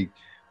 I mean, we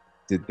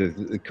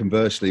did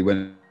conversely,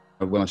 when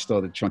I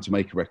started trying to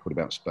make a record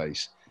about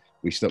space,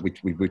 we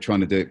were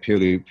trying to do it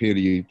purely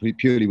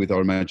with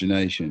our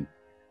imagination,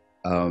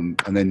 and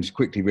then just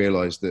quickly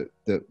realised that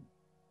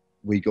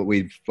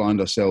we'd find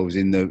ourselves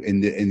in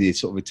the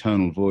sort of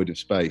eternal void of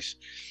space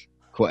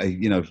quite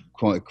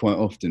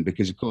often,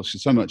 because of course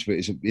so much of it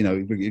is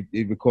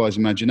it requires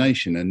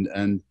imagination, and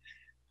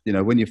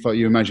when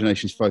your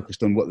imagination's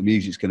focused on what the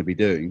music's going to be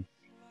doing,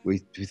 we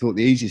thought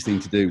the easiest thing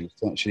to do was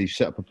to actually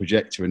set up a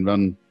projector and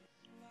run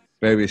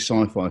various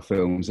sci-fi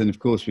films. And of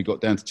course we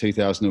got down to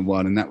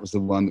 2001, and that was the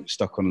one that was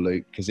stuck on a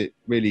loop because it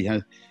really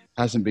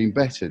hasn't been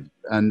bettered.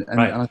 And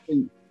right. I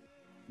think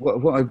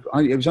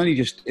it was only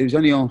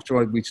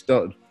after we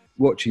started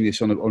watching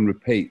this on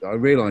repeat that I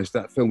realised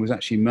that film was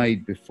actually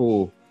made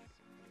before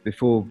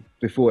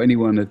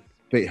anyone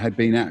had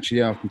been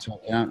actually out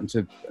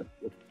into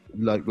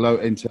low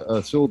into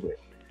Earth's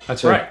orbit.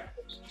 That's right.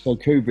 So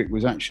Kubrick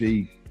was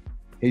actually,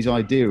 his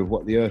idea of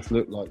what the Earth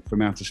looked like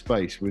from outer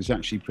space was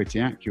actually pretty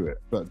accurate,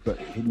 but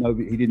he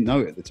didn't know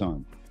it at the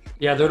time.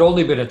 Yeah, there'd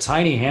only been a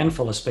tiny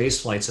handful of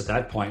space flights at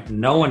that point.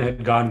 No one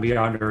had gone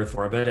beyond Earth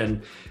orbit,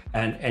 and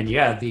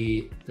yeah,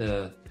 the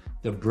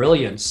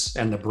brilliance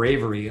and the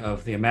bravery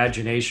of the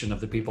imagination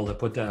of the people that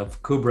put that, of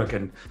Kubrick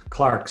and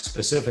Clark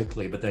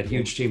specifically, but that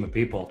huge team of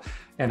people.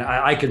 And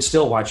I can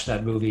still watch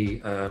that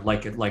movie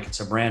like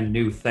it's a brand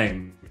new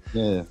thing.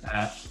 Yeah.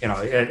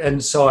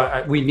 And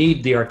so we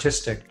need the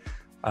artistic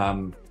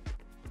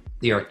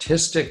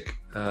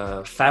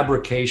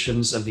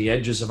fabrications of the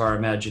edges of our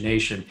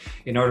imagination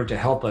in order to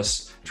help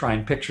us try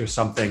and picture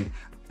something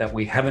that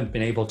we haven't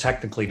been able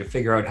technically to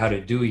figure out how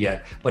to do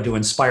yet, but to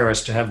inspire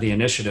us to have the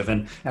initiative.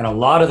 And a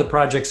lot of the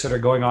projects that are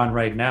going on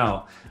right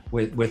now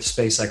with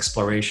space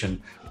exploration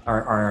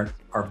are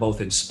both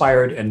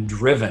inspired and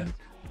driven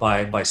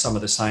by some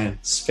of the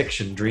science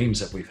fiction dreams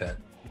that we've had.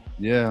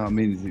 Yeah, I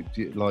mean,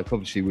 like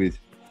obviously with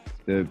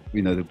the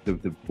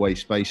the way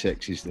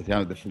SpaceX is,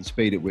 the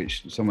speed at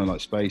which someone like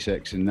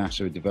SpaceX and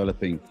NASA are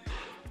developing,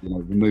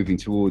 we're moving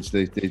towards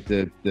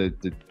the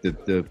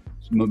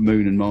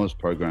Moon and Mars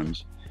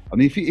programs. I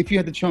mean, if you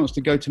had the chance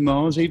to go to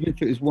Mars, even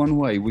if it was one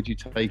way, would you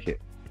take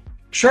it?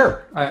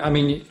 Sure. I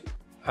mean,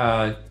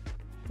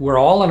 we're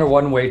all on a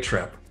one-way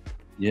trip.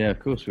 Yeah, of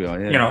course we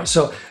are. Yeah.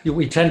 So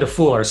we tend to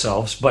fool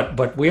ourselves,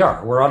 but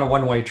we're on a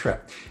one-way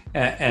trip,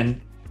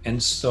 and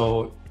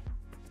so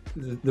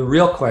the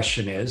real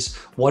question is,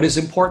 what is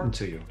important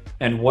to you,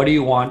 and what do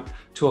you want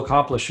to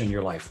accomplish in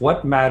your life?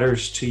 What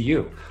matters to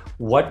you?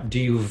 What do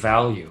you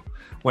value?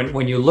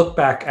 When you look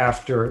back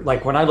after,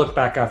 like when I look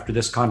back after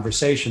this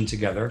conversation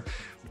together,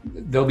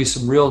 there'll be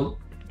some real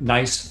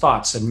nice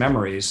thoughts and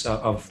memories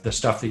of the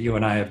stuff that you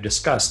and I have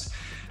discussed.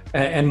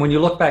 And when you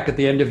look back at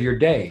the end of your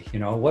day,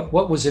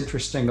 what was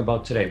interesting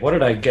about today? What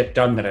did I get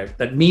done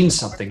that means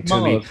something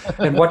to me?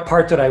 And what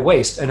part did I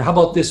waste? And how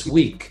about this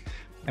week?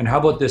 And how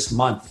about this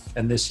month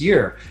and this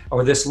year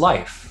or this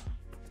life?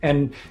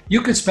 And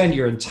you could spend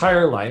your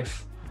entire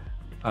life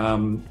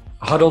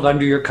huddled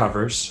under your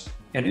covers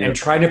and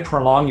trying to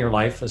prolong your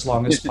life as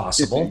long as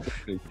possible.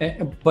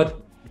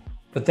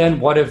 But then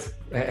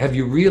have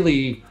you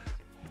really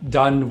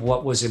done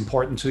what was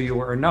important to you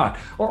or not?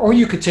 Or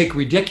you could take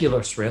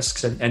ridiculous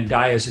risks and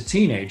die as a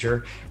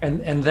teenager,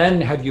 and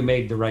then have you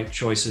made the right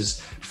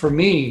choices? For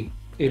me,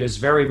 it is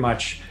very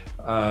much,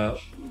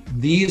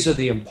 these are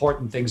the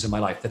important things in my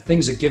life, the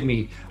things that give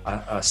me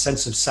a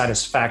sense of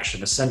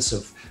satisfaction, a sense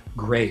of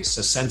grace,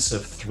 a sense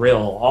of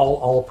thrill,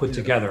 all put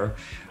together.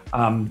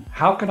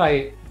 How can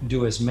I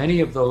do as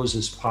many of those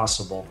as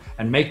possible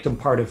and make them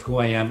part of who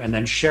I am, and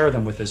then share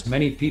them with as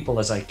many people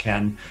as I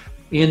can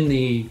in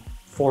the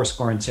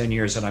 10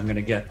 years that I'm going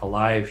to get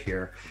alive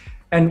here?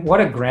 And what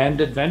a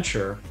grand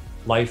adventure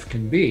life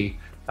can be.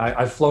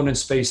 I've flown in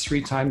space 3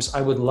 times.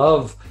 I would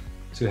love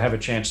to have a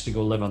chance to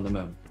go live on the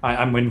moon.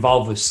 I'm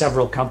involved with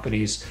several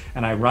companies,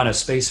 and I run a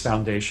space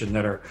foundation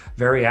that are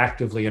very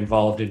actively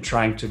involved in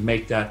trying to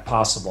make that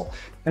possible.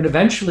 And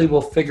eventually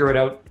we'll figure it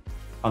out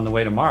on the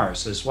way to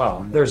Mars as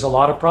well. There's a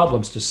lot of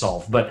problems to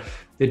solve, but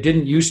it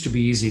didn't used to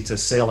be easy to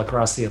sail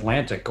across the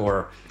Atlantic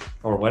or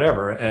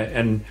whatever,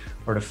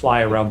 or to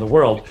fly around the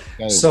world.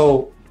 Okay.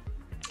 So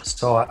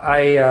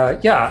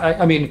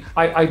I mean,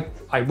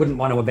 I wouldn't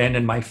want to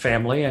abandon my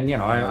family, and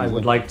I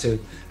would like to.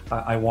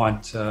 I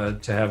want to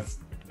have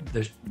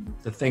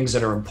the things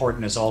that are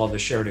important as all of the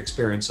shared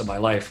experience of my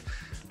life.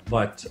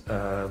 But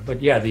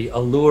yeah, the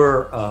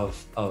allure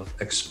of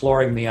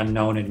exploring the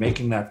unknown and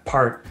making that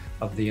part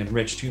of the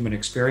enriched human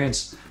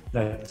experience,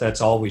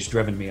 that's always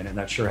driven me, and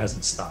that sure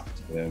hasn't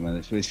stopped. Yeah,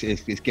 man,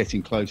 it's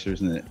getting closer,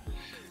 isn't it?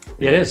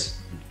 It is.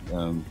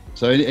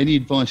 So any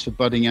advice for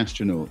budding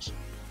astronauts?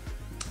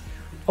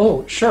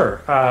 Oh,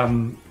 sure.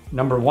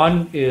 Number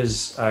one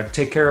is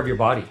take care of your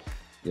body.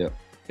 Yeah.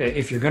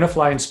 If you're going to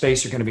fly in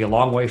space, you're going to be a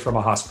long way from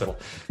a hospital.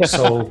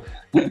 So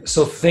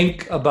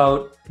think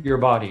about your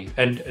body,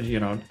 and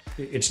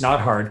it's not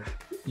hard.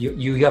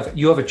 You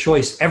have a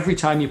choice every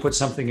time you put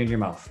something in your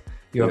mouth.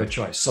 You have a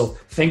choice. So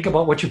think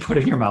about what you put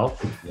in your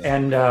mouth,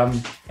 and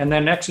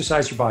then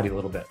exercise your body a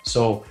little bit.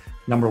 So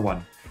number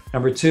one.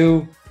 Number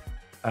two,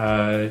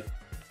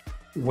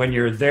 when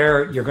you're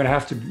there, you're going to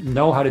have to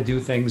know how to do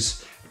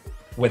things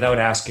without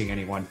asking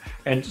anyone,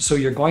 and so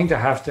you're going to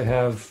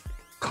have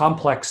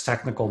complex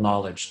technical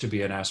knowledge to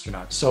be an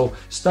astronaut. So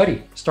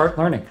start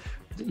learning.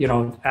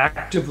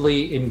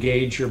 Actively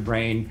engage your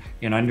brain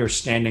in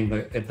understanding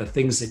the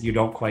things that you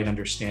don't quite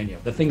understand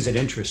yet, the things that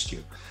interest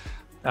you.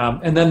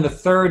 And then the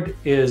third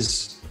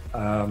is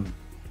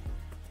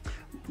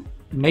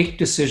make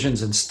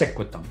decisions and stick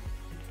with them.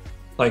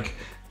 Like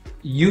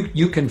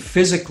you can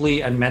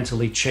physically and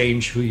mentally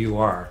change who you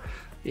are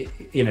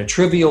in a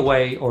trivial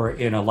way or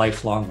in a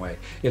lifelong way.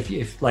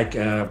 If like,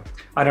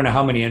 I don't know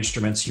how many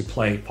instruments you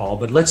play, Paul,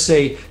 but let's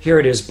say here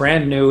it is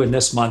brand new in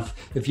this month.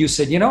 If you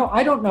said,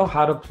 I don't know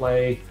how to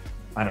play,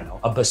 I don't know,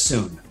 a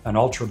bassoon, an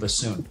ultra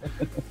bassoon.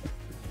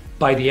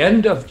 By the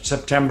end of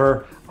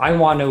September, I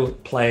want to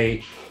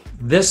play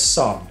this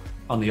song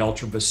on the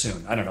ultra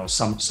bassoon. I don't know,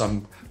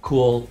 some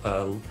cool,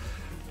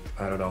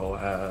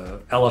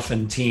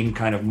 elephantine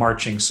kind of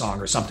marching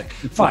song or something.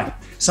 Fine,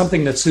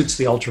 something that suits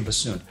the ultra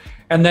bassoon.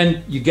 And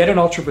then you get an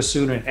ultra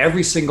bassoon, and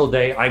every single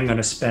day I'm going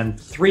to spend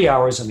 3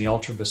 hours in the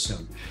ultra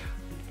bassoon.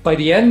 By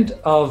the end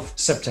of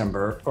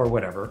September or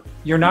whatever,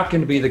 you're not going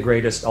to be the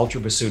greatest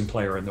ultra bassoon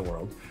player in the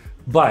world,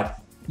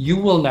 but you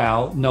will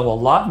now know a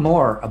lot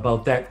more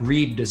about that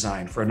reed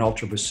design for an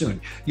ultra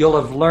bassoon.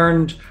 You'll have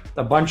learned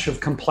a bunch of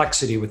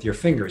complexity with your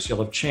fingers.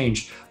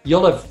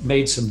 You'll have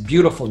made some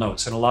beautiful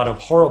notes and a lot of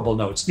horrible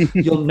notes.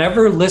 You'll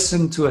never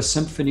listen to a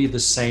symphony the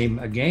same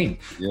again,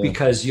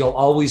 because you'll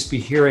always be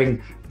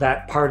hearing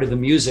that part of the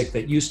music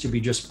that used to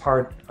be just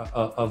part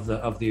of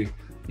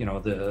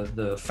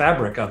the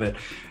fabric of it.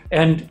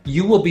 And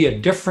you will be a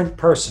different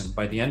person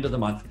by the end of the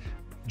month,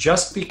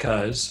 just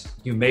because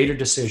you made a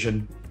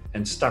decision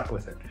and stuck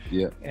with it.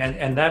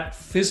 And that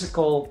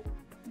physical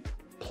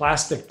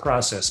plastic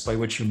process by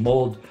which you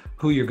mold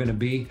who you're going to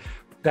be.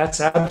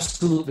 That's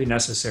absolutely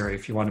necessary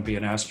if you want to be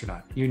an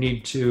astronaut. You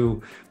need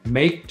to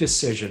make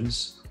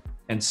decisions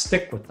and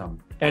stick with them.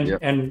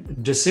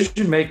 And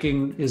decision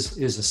making is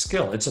a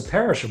skill. It's a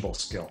perishable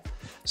skill.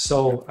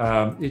 So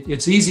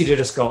it's easy to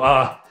just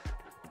go,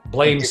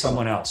 blame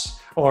someone else,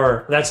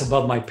 or that's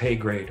above my pay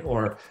grade,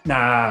 or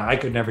nah, I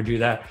could never do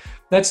that.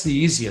 That's the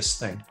easiest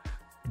thing.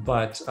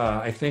 But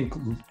I think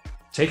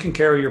taking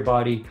care of your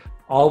body,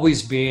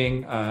 always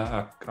being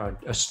a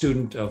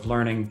student of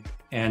learning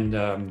and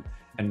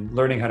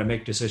learning how to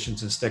make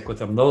decisions and stick with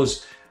them,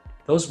 those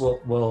will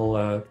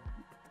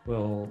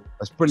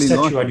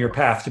set you on your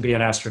path to be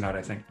an astronaut,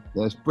 I think.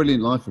 That's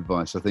brilliant life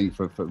advice, I think,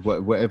 for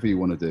whatever you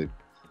want to do.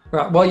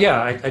 Well,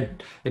 yeah,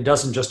 it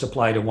doesn't just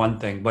apply to one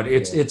thing, but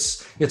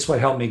it's what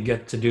helped me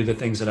get to do the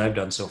things that I've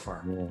done so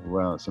far. Yeah,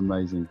 wow, it's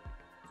amazing.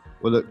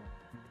 Well, look,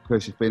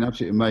 Chris, it's been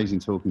absolutely amazing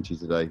talking to you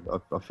today.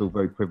 I feel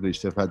very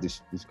privileged to have had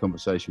this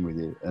conversation with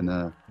you, and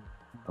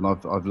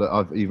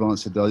you've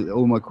answered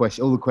all my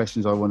questions, all the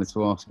questions I wanted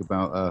to ask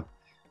about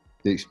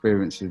the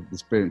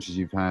experiences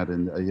you've had,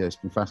 and it's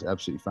been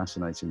absolutely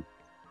fascinating.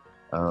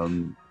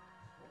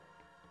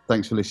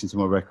 Thanks for listening to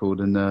my record,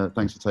 and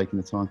thanks for taking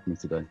the time for me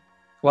today.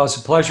 Well, it's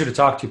a pleasure to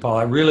talk to you, Paul.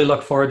 I really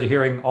look forward to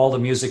hearing all the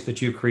music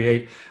that you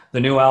create,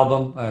 the new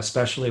album,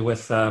 especially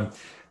with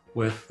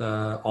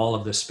all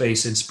of the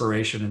space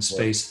inspiration and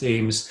space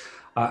themes,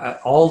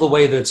 all the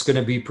way that it's going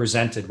to be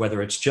presented,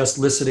 whether it's just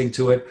listening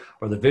to it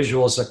or the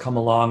visuals that come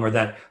along, or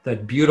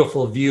that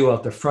beautiful view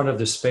out the front of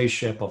the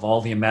spaceship of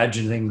all the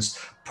imaginings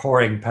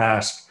pouring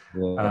past.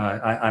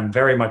 I'm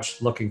very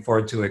much looking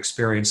forward to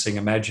experiencing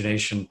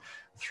imagination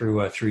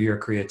through your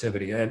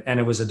creativity. And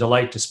it was a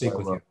delight to speak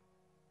with you.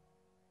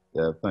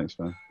 Yeah, thanks,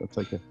 man.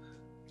 Take care.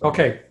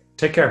 Okay,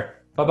 take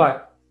care.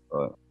 Bye-bye.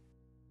 Bye.